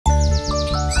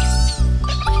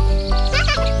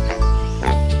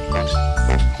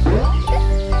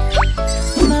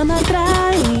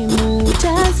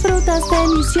frutas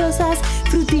deliciosas,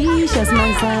 frutillas,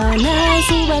 manzanas,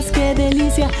 uvas, qué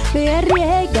delicia. Ve,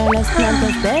 riega las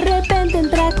plantas, de repente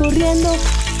entra corriendo.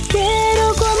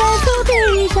 Quiero comer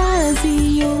frutillas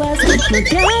y uvas. No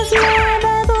te has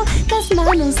lavado las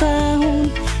manos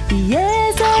aún, y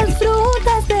esas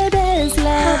frutas debes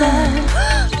lavar.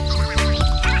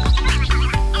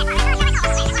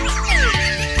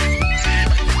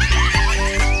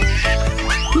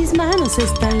 Mis manos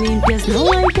están limpias,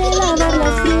 no hay que lavar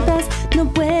las frutas. No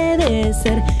puede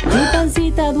ser, mi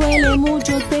pancita duele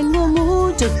mucho, tengo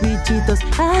muchos bichitos.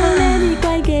 Al médico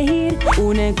hay que ir,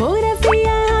 una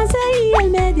ecografía hace y el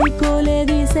médico le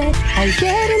dice: hay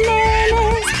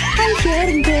gérmenes,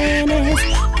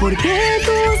 ¿por qué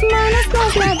tus manos no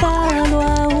has lavado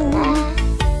aún?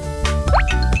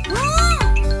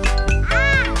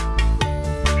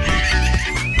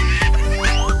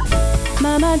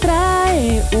 Mamá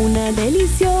trae una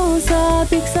deliciosa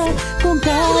pizza con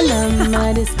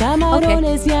calamares,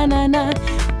 camarones y ananá.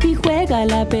 Y juega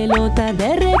la pelota,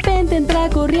 de repente entra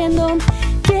corriendo.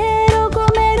 Quiero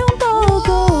comer un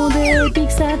poco de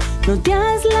pizza. No te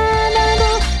has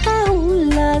lavado aún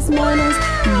las manos,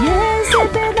 y ese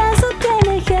pedazo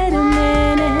tiene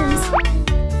gérmenes.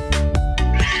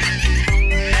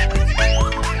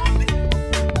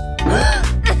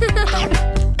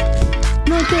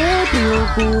 No te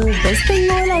preocupes,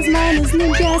 tengo las manos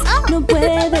limpias. No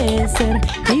puede ser,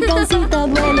 mi pancita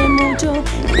duele mucho,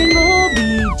 tengo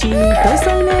bichitos.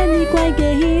 Al médico hay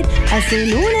que ir,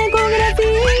 hacen una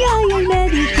ecografía y el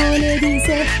médico le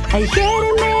dice: hay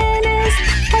gérmenes,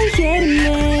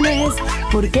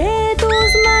 ¿por qué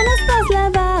tus manos no has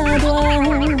lavado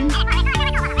aún?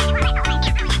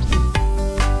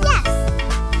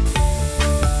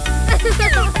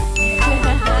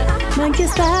 Aquí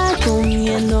está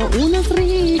comiendo unos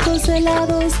ricos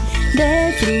helados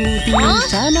de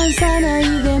frutilla, manzana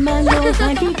y de mango.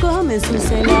 Aquí come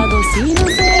sus helados y no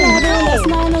se lava las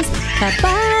manos.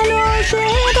 Papá lo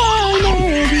lleva al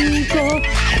médico.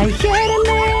 Hay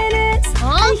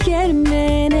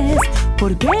gérmenes,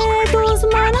 ¿por qué tus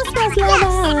manos no has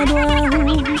lavado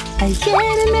aún? Hay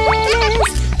gérmenes,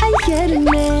 ¿por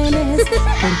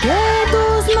qué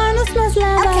tus manos no has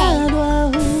lavado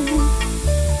aún?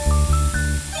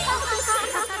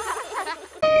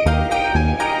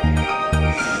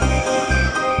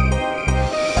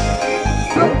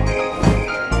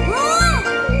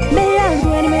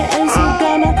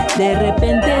 De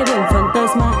repente ve un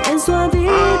fantasma en su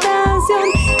habitación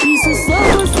y sus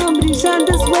ojos son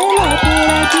brillantes, vuela por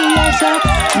aquí y allá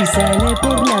y sale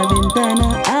por la ventana.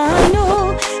 ¡Ay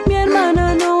no! Mi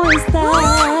hermana no está.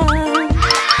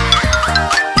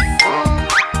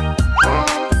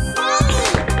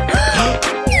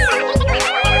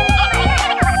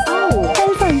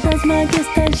 El fantasma que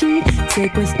está allí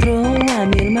secuestró a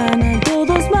mi hermana.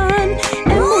 Todos van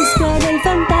en busca del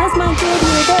fantasma que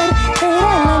vio ver.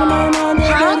 Era la hermana de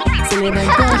ver, se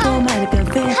levantó a tomar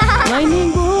café. No hay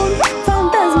ningún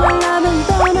fantasma en la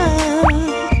ventana.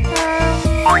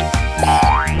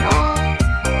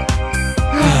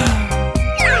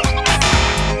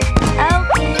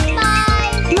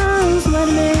 Mouse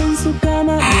duerme en su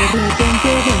cama, de repente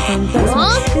ve un fantasma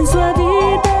en su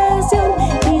habitación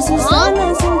y sus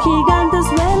alas son gigantes,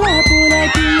 vuela por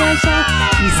aquí y allá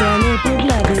y sale por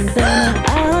la ventana.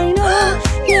 Ay no,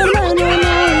 mi hermano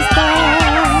no está.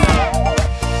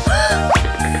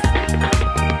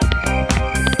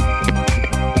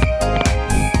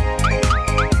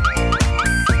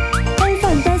 El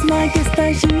fantasma que está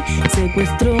allí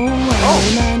secuestró a mi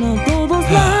hermano. Todos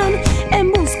van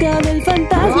en busca del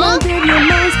fantasma que vio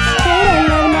Mouse. Era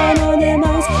el hermano de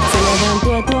Mouse, se levantó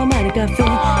a tomar café.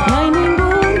 No hay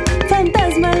ningún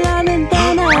fantasma en la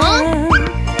ventana.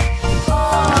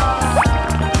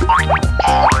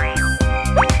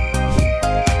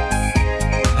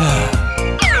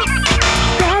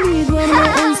 Gaby duerme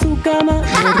en su cama,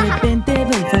 de repente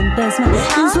ve un fantasma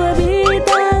en su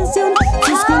habitación.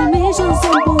 Sus colmillos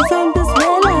son punzantes,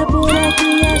 vuela por aquí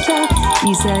y allá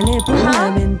y sale por la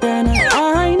ventana.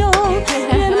 Ay no,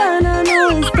 mi hermana no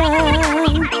está.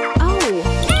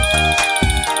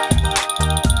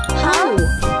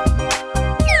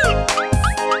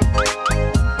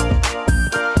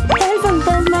 El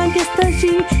fantasma que está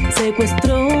allí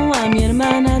secuestró a mi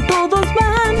hermana. Todos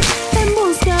van en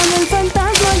busca del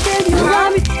fantasma que vio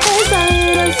Gaby. Esa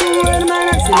era su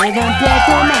hermana, se levantó a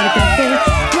tomar café.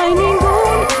 No hay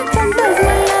ningún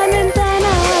fantasma en la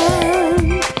ventana.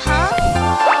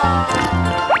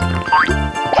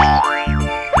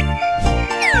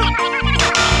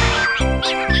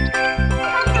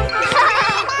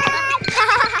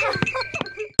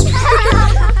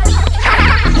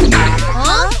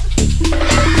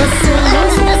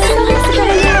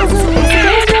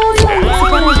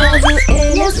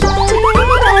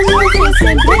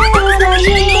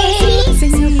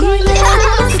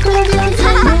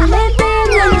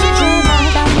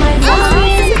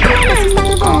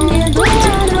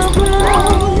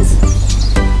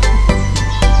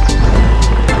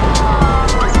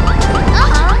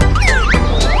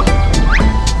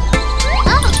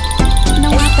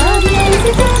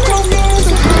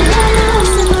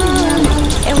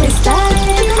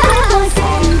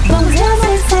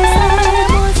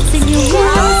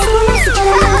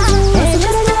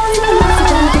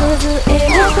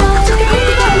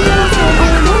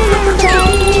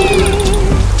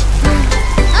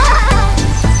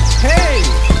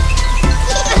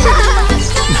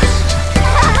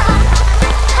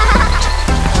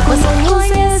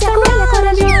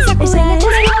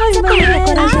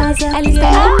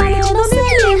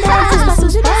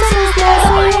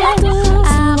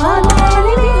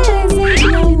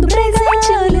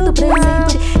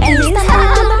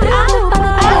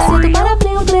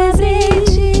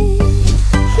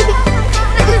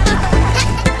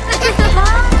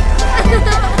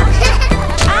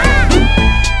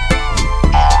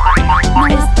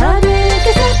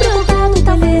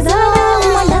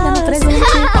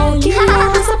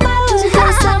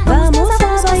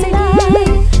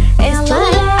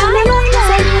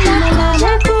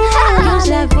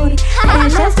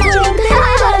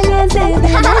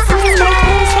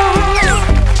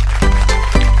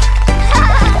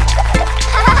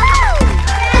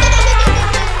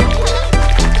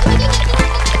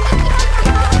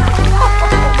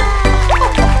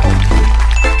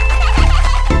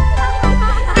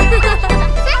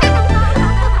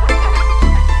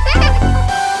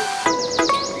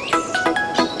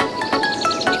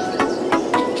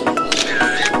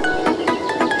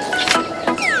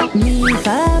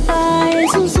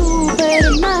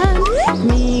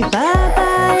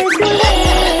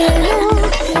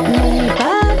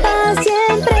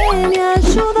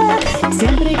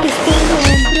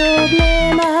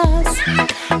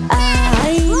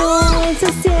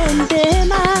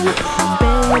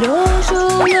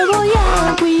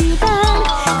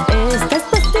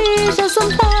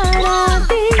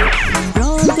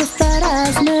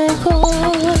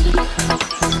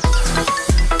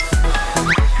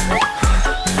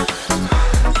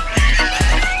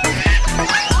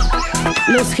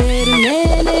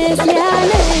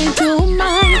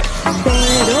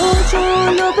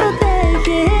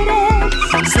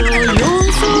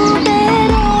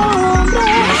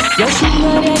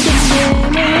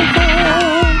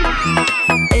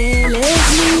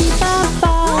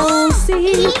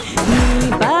 Mi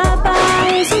papá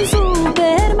es un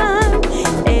Superman.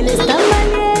 Él es tan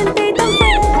valiente y tan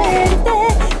fuerte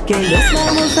que los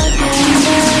vamos a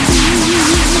combatir.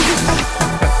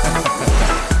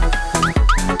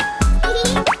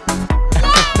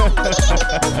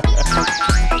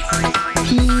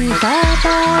 Mi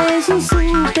papá es un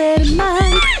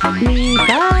Superman. Mi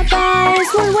papá es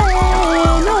muy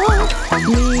bueno.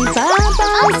 Mi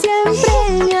papá siempre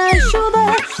me ayuda,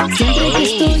 siempre que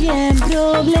estoy en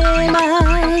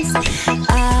problemas.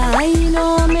 Ay, no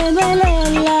me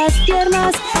duelen las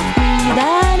piernas,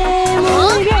 cuidaré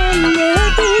muy bien de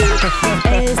ti.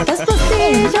 Estas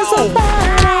pastillas son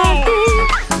para ti,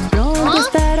 pronto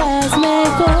estarás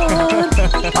mejor.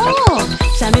 ¡Oh!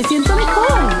 Ya me siento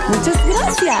mejor. Muchas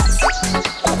gracias.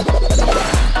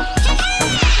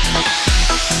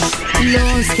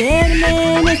 Los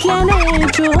gérmenes le han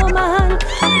hecho mal,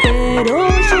 pero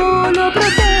yo lo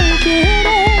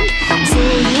protegeré.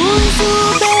 Soy un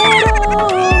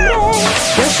superhombre,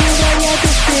 te ayudaré a que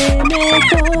esté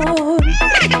mejor.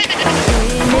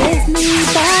 Él es mi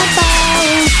papá,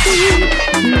 oh sí.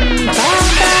 Mi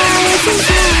papá es un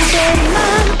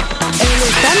Superman. Él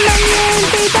es tan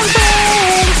valiente y tan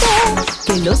fuerte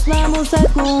que los vamos a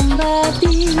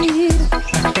combatir.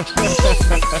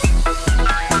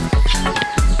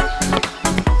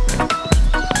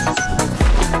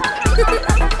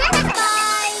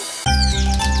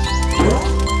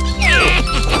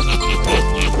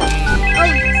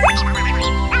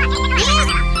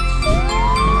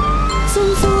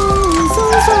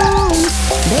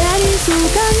 Vean en su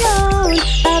camión,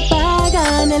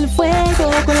 apagan el fuego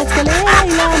con la escalera y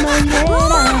la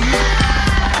manguera.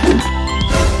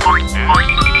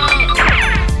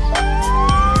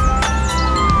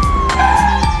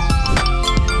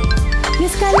 Mi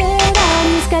escalera,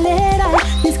 mi escalera,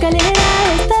 mi escalera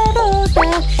está rota.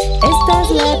 Esta es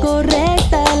la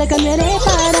correcta, la cambiaré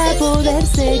para poder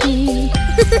seguir.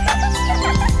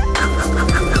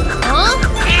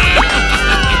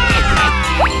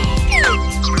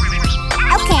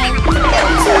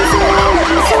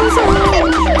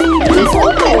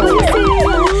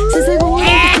 Se seguro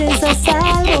que estás a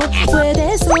salvo,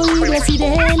 puedes oír la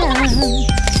sirena.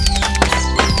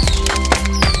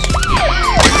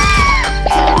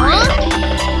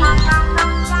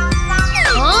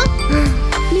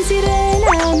 Mi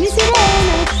sirena, mi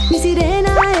sirena, mi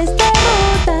sirena está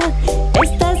rota.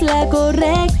 Esta es la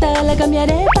correcta, la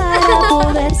cambiaré para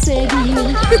poder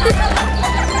seguir.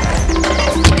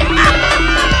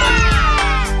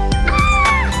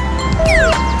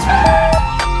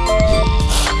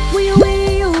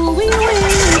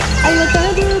 Hay otro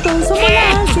con su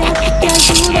ambulancia, te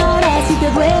ayudará si te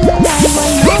duele algo,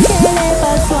 al no que le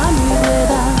pasó a mi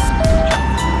rueda.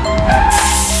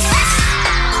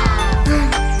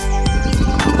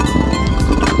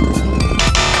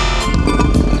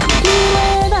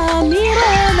 Mi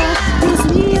rueda, Dios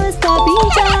mío, está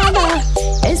pinchada.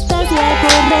 Esta es la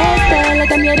correcta, la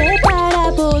cambiaré para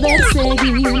poder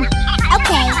seguir.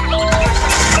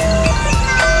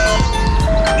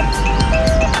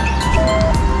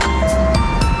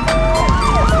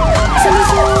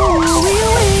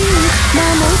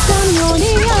 Vamos camión y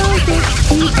auto,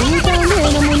 y tú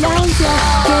también ambulancia.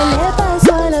 ¿Qué le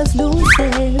pasó a las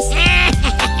luces?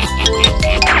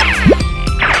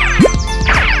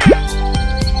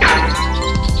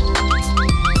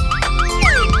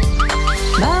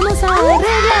 Vamos a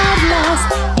arreglarlas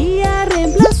y a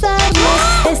reemplazarlas.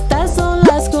 Estas son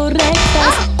las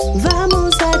correctas,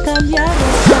 vamos a cambiarlas.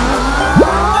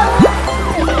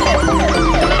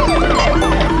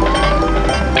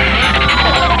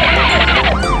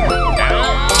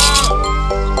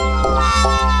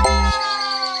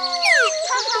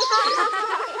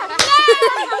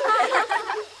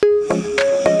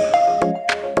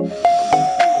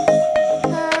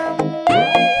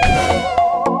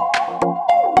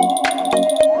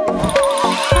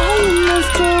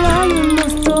 Hay un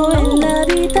monstruo en la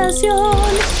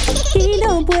habitación y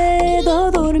no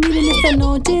puedo dormir en esta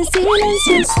noche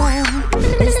silenciosa.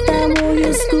 Está muy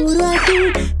oscuro aquí,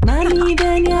 mami,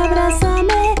 ven y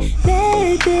abrázame.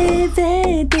 Vete,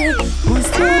 vete,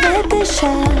 monstruo, vete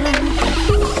ya.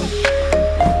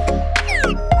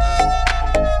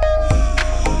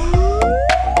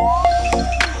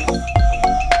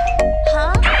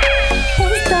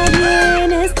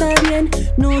 Está bien,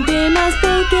 no temas,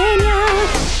 pequeña.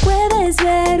 Puedes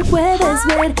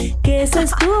ver que esa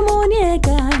es tu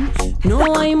muñeca.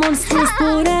 No hay monstruos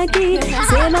por aquí.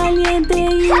 Sé valiente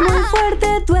y muy fuerte.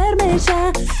 Duerme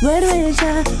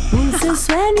ya, dulces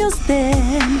sueños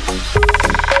ten.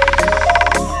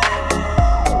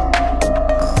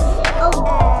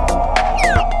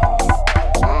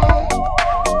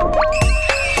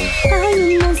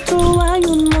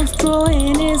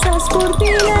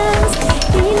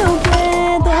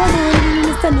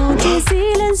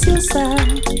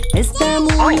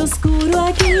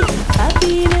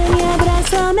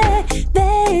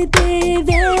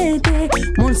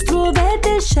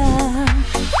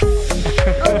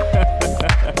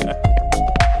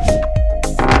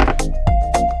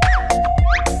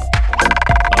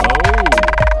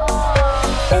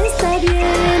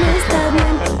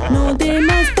 No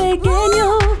temas, pequeño,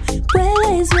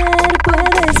 puedes ver,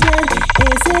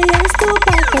 ese es tu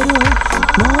pájaro.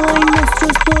 No hay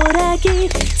monstruos por aquí,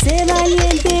 sé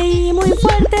valiente y muy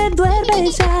fuerte. Duerme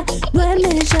ya,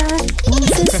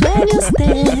 dulces sueños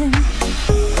ten.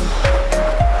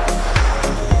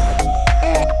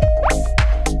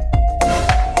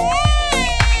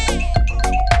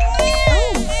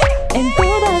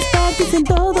 En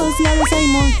todos lados hay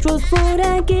monstruos por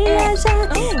aquí y allá,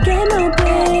 que no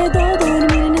puedo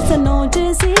dormir en esta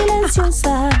noche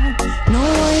silenciosa. No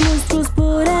hay monstruos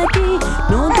por aquí,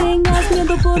 no tengas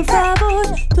miedo por favor.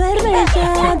 Duerme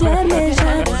ya,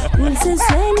 dulces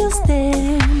sueños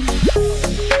ten.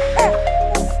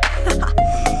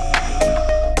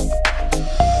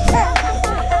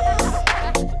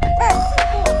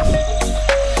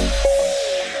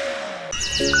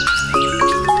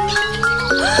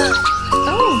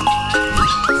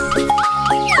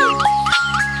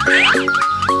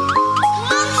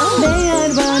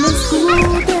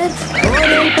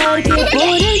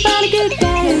 Por el parque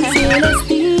caen, se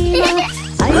lastima,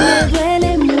 ay me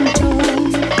duele mucho.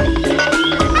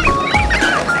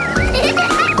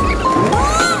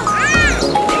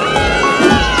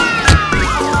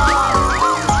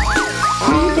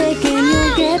 Mi pequeño,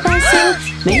 ¿qué pasó?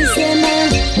 Me hice mal,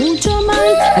 mucho mal.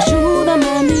 Ayúdame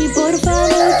a mí, por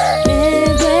favor, me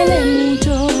duele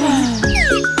mucho.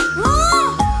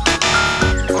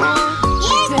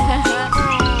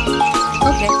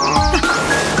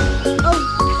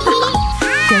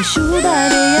 Te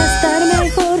ayudaré a estar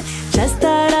mejor, ya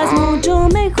estarás mucho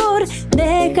mejor.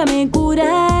 Déjame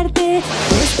curarte,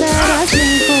 estarás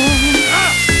mejor.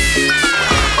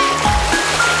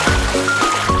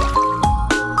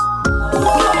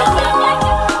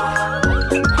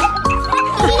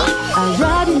 A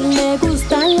Robin le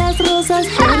gustan las rosas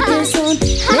porque son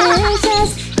bellas.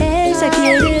 Ella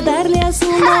quiere darle a su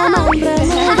mamá un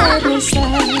ramo de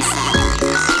rosas.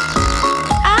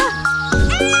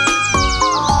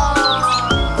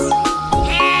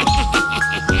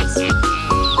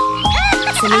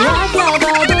 Se le ha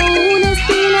clavado una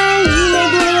espina y le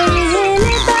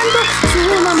duele tanto. Su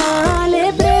mamá le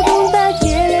pregunta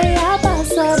qué le ha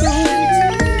pasado.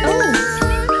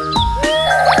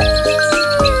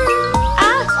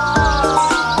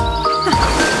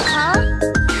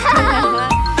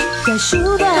 Te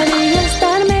ayudaré a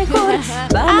estar mejor,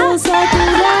 vamos a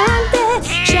curarte.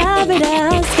 Ya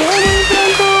verás que muy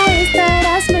pronto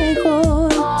estarás mejor.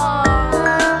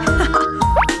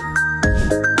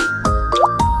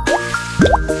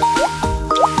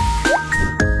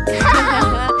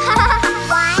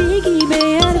 Piggy y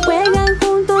Bear juegan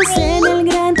juntos en el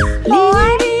gran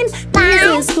living. Y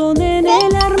se esconden en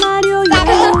el armario y hay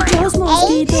muchos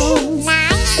mosquitos.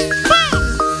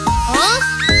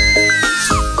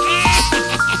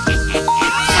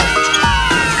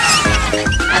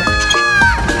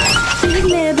 Pig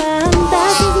levanta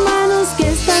sus manos que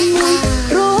están muy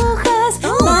rojas.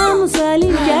 Vamos a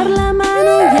limpiar la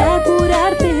mano y a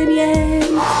curarte bien.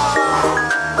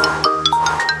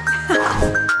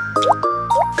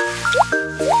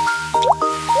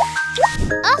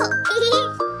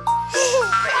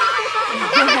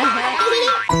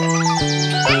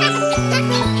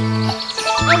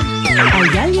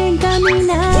 Hay alguien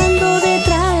caminando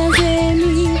detrás de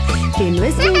mí, que no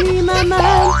es ni mi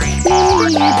mamá ni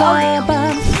mi papá.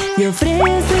 Le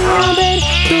ofrece a ver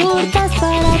tortas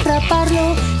para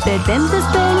atraparlo. Detente, es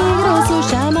peligroso,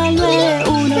 llama al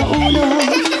 911.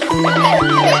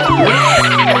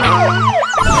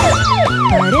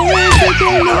 Parece que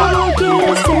el lobo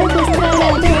quiere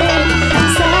secuestrarte.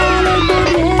 Sale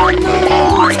corriendo y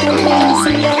busca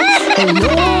policía. El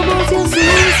lobo se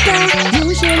asusta y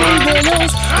huye muy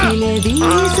veloz, y le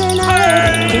dicen a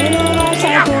él que no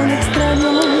vaya con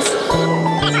extraños.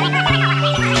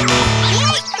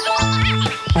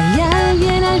 Hay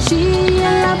alguien allí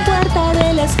en la puerta de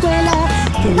la escuela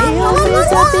que le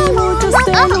ofrece a ti muchos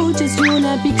peluches y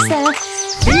una pizza.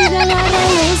 Pide agarra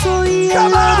eso y el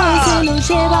lobo se lo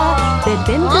lleva.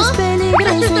 Detente, es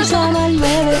peligroso, llama al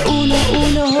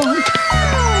 911.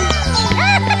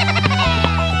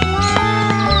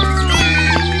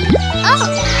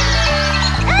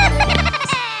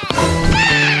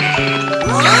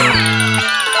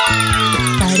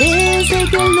 Parece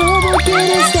que el lobo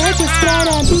quiere secuestrar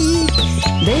a ti.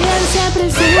 Bear se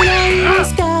apresura y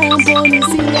busca a un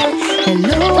policía. El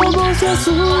lobo se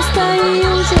asusta y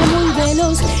huye muy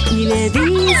veloz, y le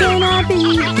dicen a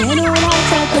ti que no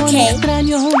vaya con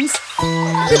extraños.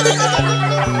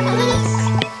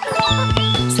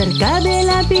 Cerca de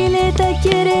la pileta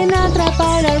quieren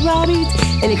atrapar al rabbit.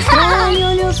 El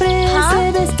extraño le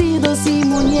ofrece vestidos y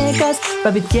muñecas.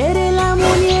 Rabbit quiere la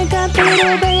muñeca,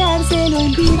 pero pegarse lo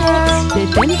impide.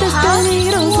 Detente, es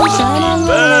peligroso,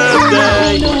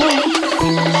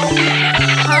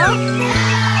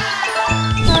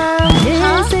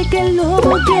 parece que el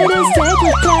lobo quiere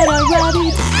secuestrar a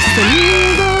Rabbit. Sus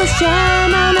amigos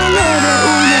llaman al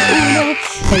 911.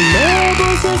 El lobo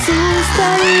se asusta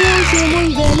y huye muy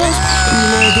veloz. Y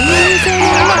le dice a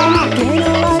Rabbit que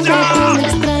no vaya con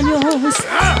extraños.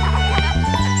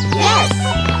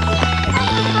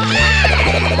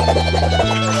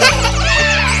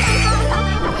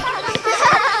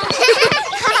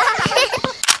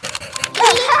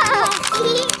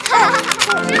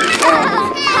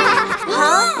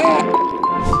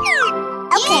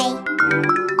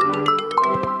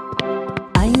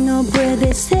 Ay, no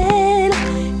puede ser,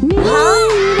 mi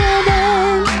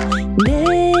bebé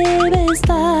debe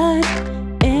estar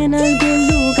en algún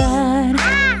lugar.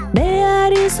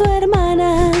 Bear y su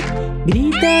hermana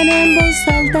gritan en voz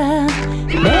alta.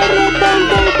 De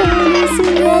repente el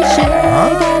policía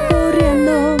llega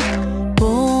corriendo.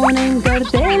 Ponen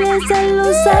carteles en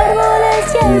los árboles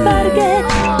y el parque,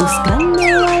 buscando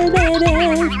al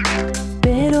bebé,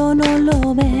 pero no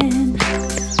lo ven.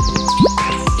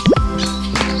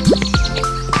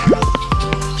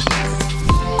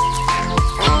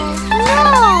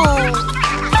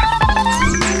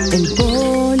 El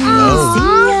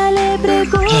policía le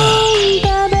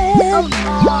pregunta a ver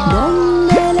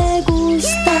dónde le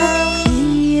gusta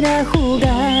ir a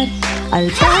jugar.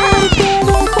 Al parque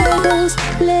de juegos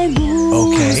le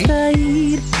gusta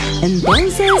ir.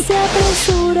 Entonces se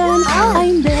apresuran a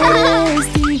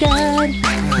investigar.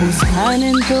 Buscan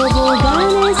en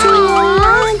toboganes y en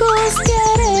lagos de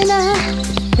arena,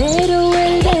 pero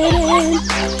el bebé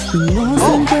no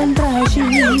se encuentra allí.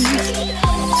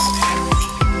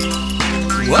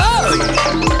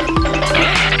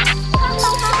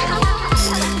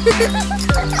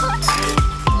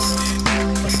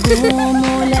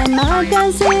 Como la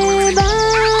hamaca se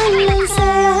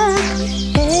balancea,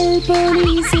 el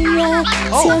policía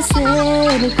se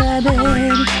acerca a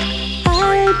ver.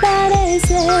 Al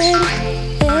parecer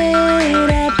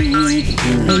era Pig.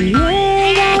 Él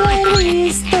niega haber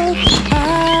visto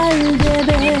al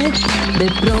bebé. De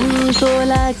pronto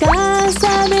la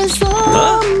casa de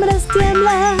sombras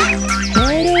tiembla,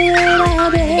 pero era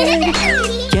ver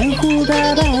quién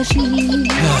jugaba allí.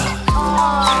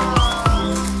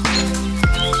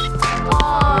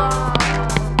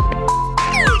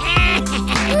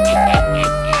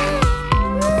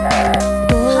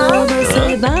 Todos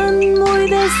se van muy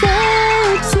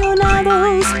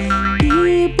decepcionados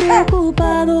y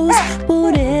preocupados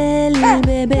por el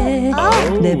bebé.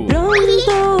 De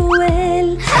pronto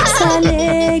él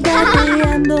sale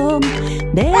gateando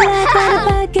de la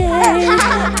carpa que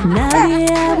nadie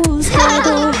ha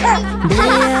buscado. De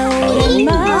ahora en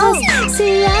más,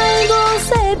 si algo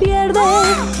se pierde,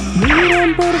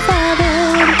 miren por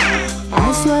favor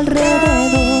a su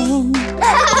alrededor.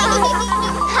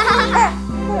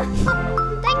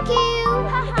 Thank you.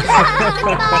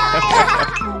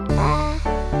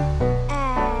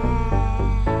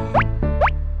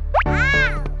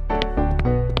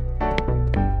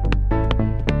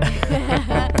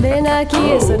 Ven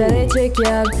aquí, es hora de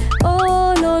chequear.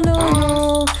 Oh, no, no,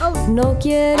 no. No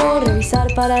quiero revisar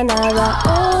para nada.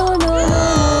 Oh, no, no,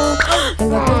 no. El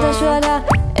doctor te ayudará,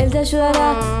 él te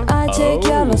ayudará a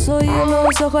chequear los oídos,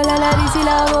 los ojos, la nariz y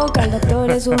la boca. El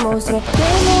doctor es un monstruo.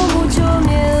 Tengo mucho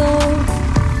miedo.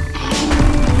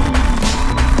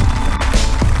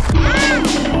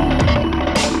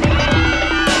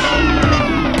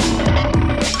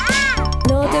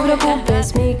 No te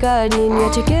preocupes, mi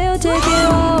cariño, chequeo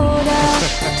ahora.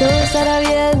 Todo estará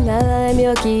bien, nada de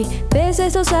miedo aquí. ¿Ves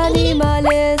estos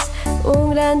animales?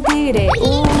 Un gran tigre,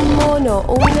 un mono,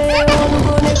 un león, un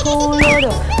conejo, un loro.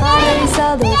 Ha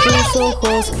revisado tus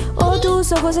ojos, oh,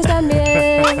 tus ojos están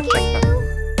bien.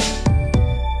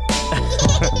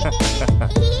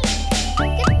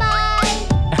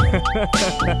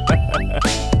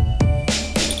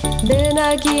 Ven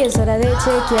aquí, es hora de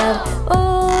chequear.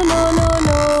 Oh, no, no,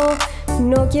 no.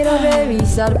 No quiero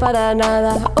revisar para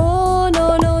nada. Oh,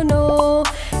 no, no, no.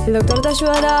 El doctor te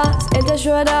ayudará, él te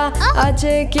ayudará a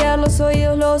chequear los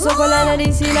oídos, los ojos, la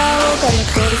nariz y la boca. El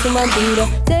doctor es un vampiro.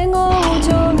 Tengo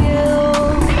mucho miedo.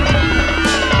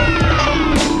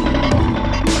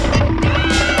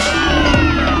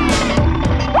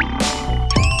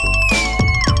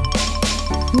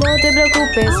 No te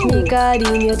preocupes, mi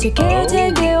cariño,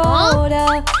 chequeo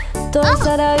ahora. todo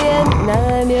estará bien,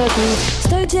 nada de miedo aquí.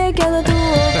 Estoy chequeando tu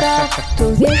boca,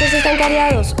 tus dientes están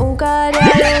cariados. 1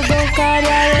 cariado, 2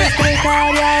 cariados, 3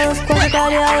 cariados, 4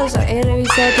 cariados. He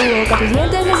revisado tu boca, tus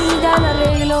dientes necesitan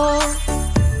arreglo.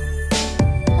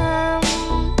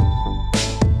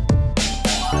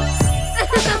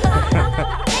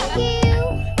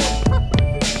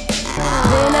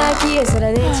 Ven aquí, es hora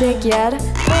de chequear.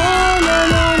 Oh, no,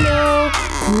 no, no,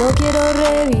 no quiero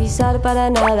revisar para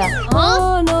nada.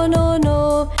 Oh, no, no,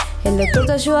 no, el doctor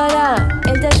te ayudará,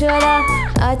 él te ayudará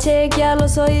a chequear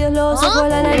los oídos, los ojos,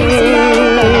 la nariz y la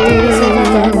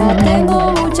boca.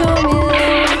 Tengo mucho miedo.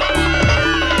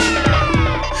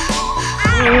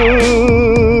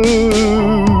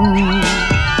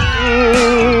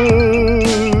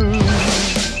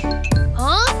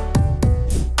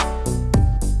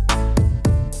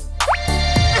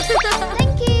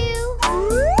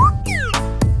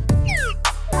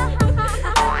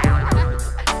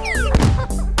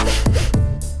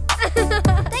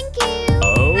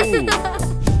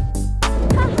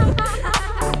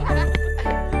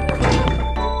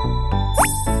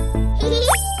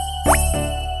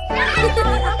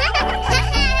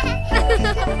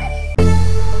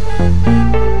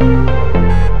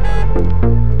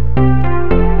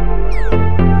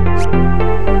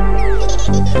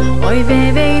 Hoy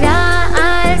bebé irá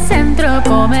al centro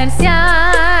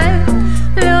comercial.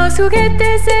 Los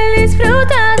juguetes él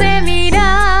disfruta de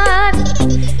mirar.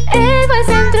 Él va al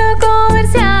centro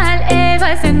comercial, él va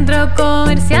al centro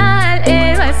comercial,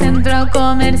 él va al centro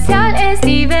comercial, es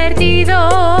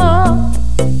divertido.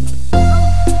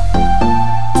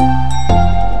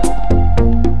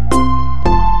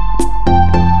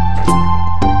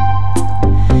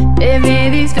 Bebé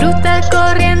disfruta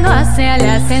corriendo hacia el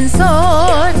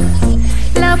ascensor.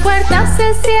 La puerta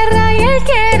se cierra y él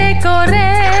quiere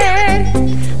correr.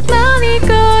 Mami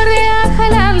corre a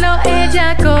jalarlo,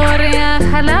 ella corre a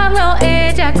jalarlo,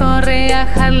 ella corre a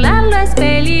jalarlo, es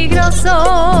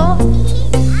peligroso.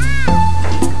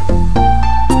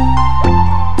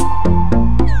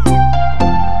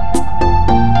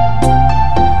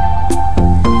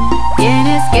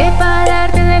 Tienes que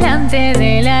pararte delante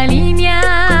de la línea.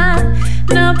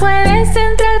 No puedes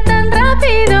entrar tan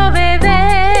rápido,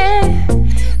 bebé.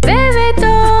 Bebé,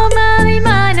 toma mi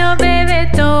mano, bebé,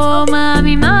 toma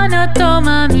mi mano,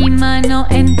 toma mi mano.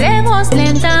 Entremos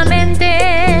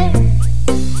lentamente.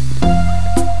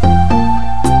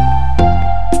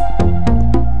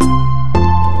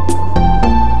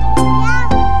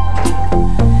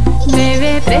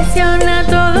 Bebé presiona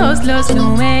todos los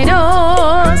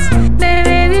números.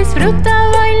 Bebé disfruta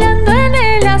bailando en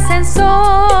el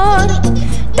ascensor.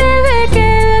 Bebé,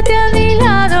 quédate a mi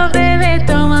lado, bebé,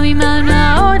 toma mi mano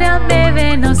ahora.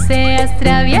 Bebé, no seas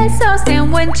travieso, sé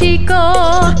un buen chico.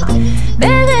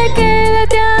 Bebé,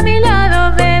 quédate a mi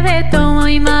lado, bebé, toma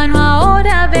mi mano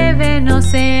ahora. Bebé, no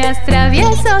seas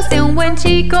travieso, sé un buen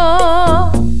chico.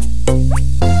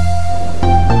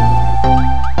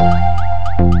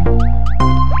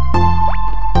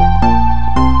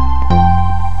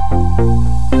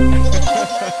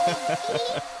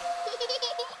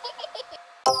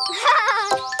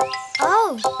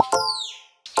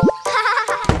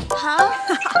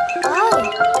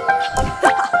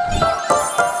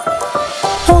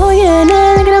 Hoy en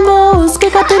el gran bosque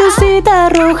Caperucita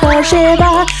Roja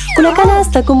lleva una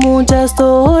canasta con muchas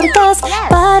tortas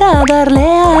para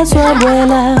darle a su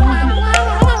abuela.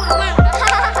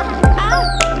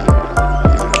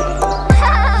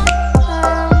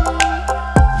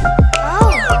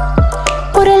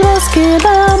 Por el bosque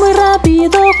va muy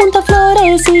rápido junto a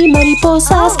flores y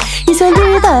mariposas y se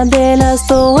olvida de las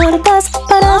tortas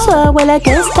para su abuela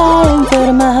que está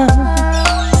enferma.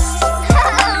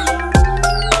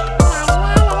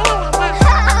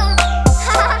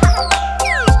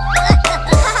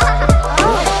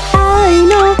 Ay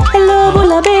no, el lobo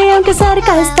la ve aunque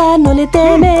cerca está, no le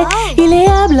teme y le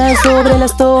habla sobre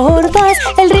las tortas.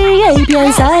 Él ríe y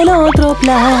piensa en otro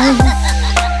plan.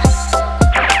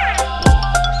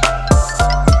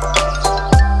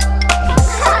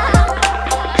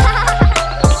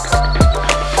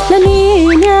 La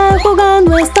niña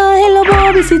jugando está, el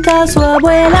lobo visita a su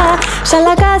abuela. Ya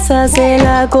la casa se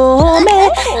la come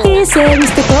y se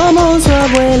viste como su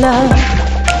abuela.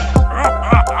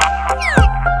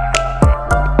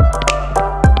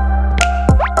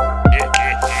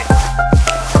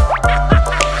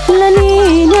 La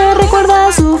niña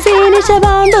recuerda su fin y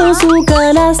llevando su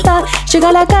canasta llega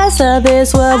a la casa de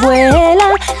su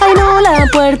abuela. Ay no, la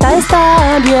puerta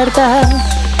está abierta.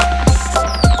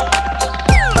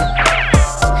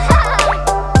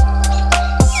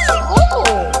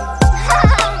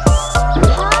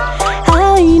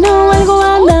 Ay no,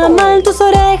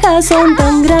 son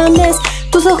tan grandes,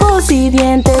 tus ojos y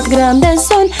dientes grandes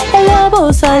son. El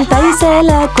lobo salta y se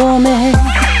la come.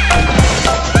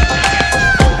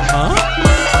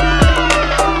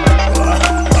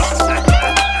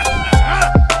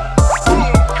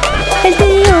 El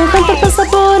tío Hunter pasa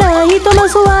por ahí, toma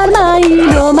su arma y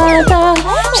lo mata.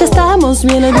 Ya estamos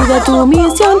bien, olvida tu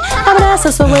misión. Abraza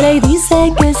a su abuela y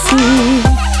dice que sí.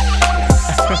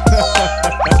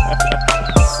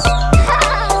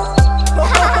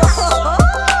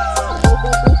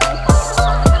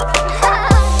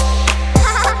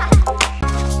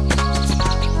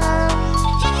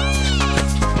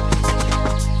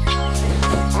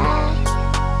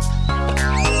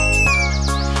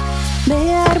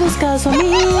 Busca a su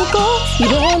amigo y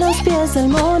ve los pies del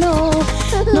mono.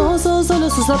 No son solo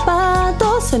sus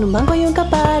zapatos, en un banco hay un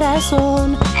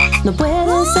caparazón. No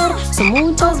puede ser, son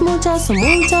muchas, muchas, son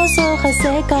muchas hojas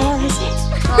secas.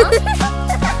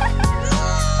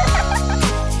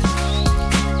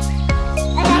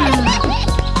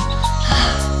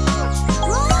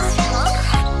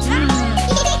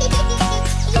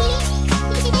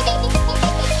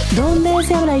 ¿Dónde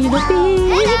se habrá ido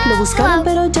Pig? Lo buscaron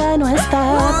pero ya no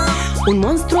está. Un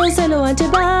monstruo se lo ha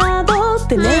llevado,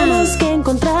 tenemos que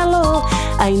encontrarlo.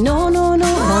 Ay, no, no, no,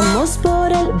 vamos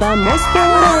por él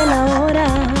ahora.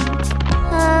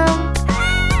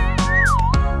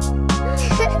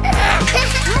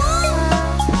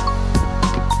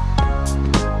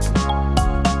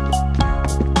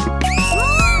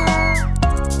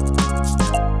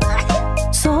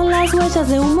 Son las huellas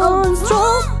de un monstruo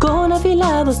con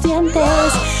afilados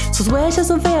dientes. Sus huellas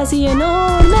son feas y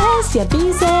enormes y a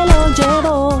Pi se lo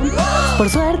llevó. Por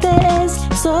suerte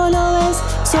solo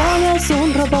es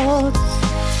un robot.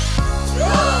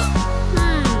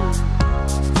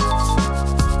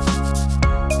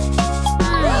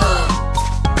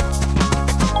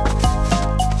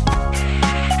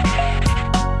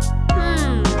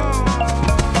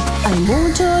 Hay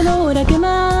mucho olor a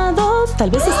quemado, tal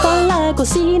vez está en la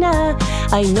cocina.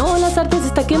 Ay no, la sartén se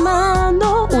está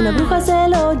quemando, una bruja se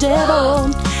lo llevó.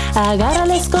 Agarra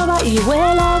la escoba y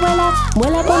vuela, vuela,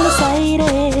 vuela por los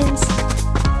aires.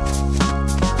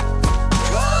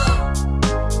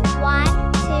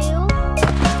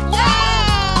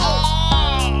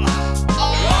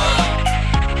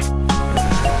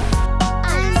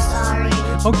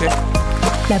 Okay.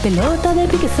 La pelota de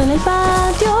Pig está en el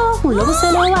patio, un lobo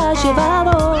se lo ha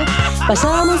llevado.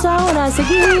 Vayamos ahora a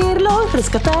seguirlo,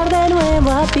 rescatar de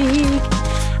nuevo a Pig.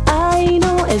 Ay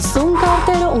no, es un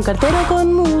cartero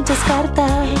con muchas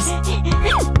cartas.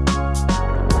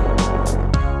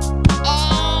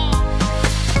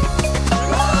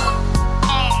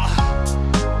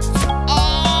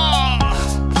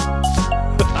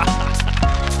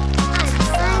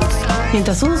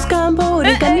 Mientras buscan por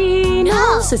el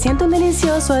camino, se siente un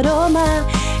delicioso aroma.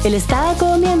 Él está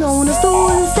comiendo unos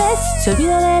dulces, se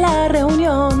olvida de la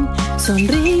reunión.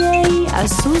 Sonríe y a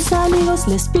sus amigos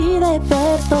les pide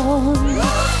perdón.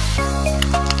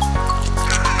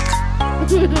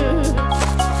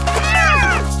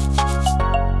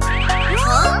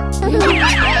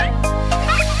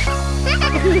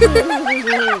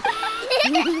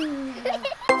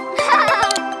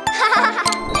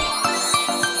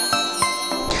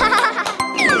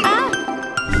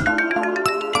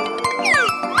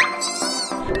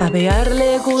 A Bear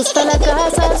le gusta la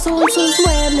casa azul, sus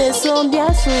muebles son de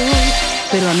azul.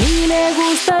 Pero a mí me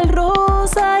gusta el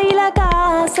rosa y la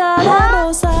casa la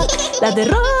rosa. La de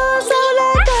rosa o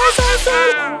la casa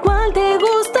azul, ¿cuál te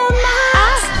gusta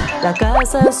más? La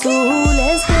casa azul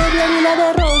es de Bear y la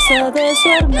de rosa de su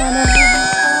hermana.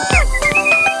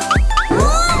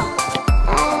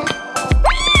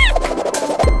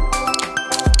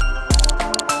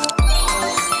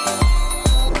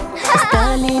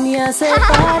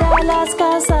 Separa las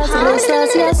casas rosas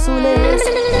y azules.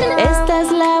 Esta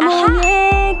es la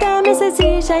muñeca, mi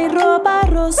sencilla y ropa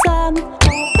rosa.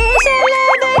 Ella la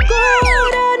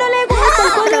decora, no le gusta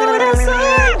el color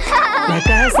azul. La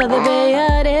casa de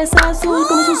Bear es azul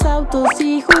como sus autos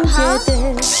y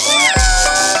juguetes.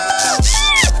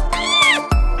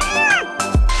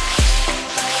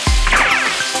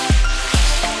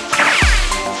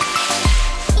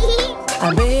 A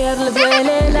Bear le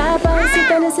duele la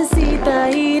pancita, necesita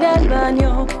ir al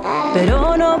baño,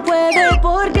 pero no puede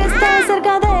porque está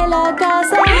cerca de la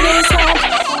casa rosa.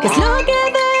 ¿Qué es lo que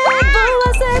debo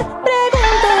hacer?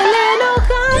 Pregúntale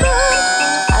enojado,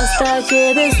 hasta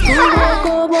que descubra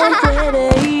cómo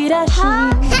puede ir allí.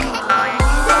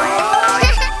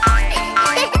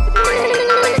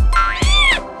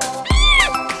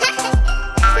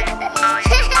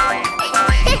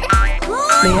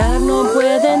 Bear no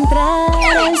puede entrar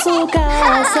en su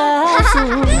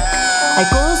Hay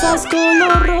cosas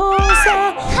color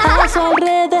rosa a su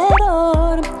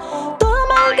alrededor.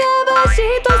 Toma el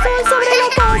caballito azul sobre la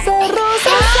casa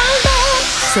rosa salta.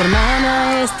 Su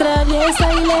hermana es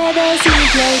traviesa y le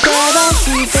desinfla el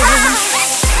caballito.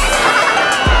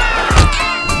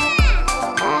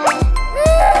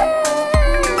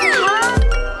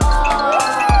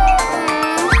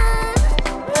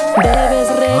 Debes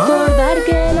recordar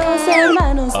que los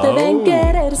hermanos deben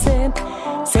quererse,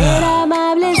 ser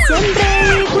amables siempre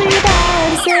y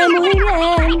cuidarse muy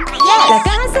bien. La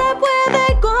casa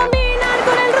puede combinar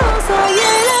con el rosa y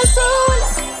el azul,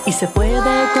 y se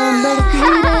puede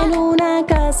convertir en una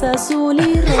casa azul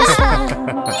y rosa.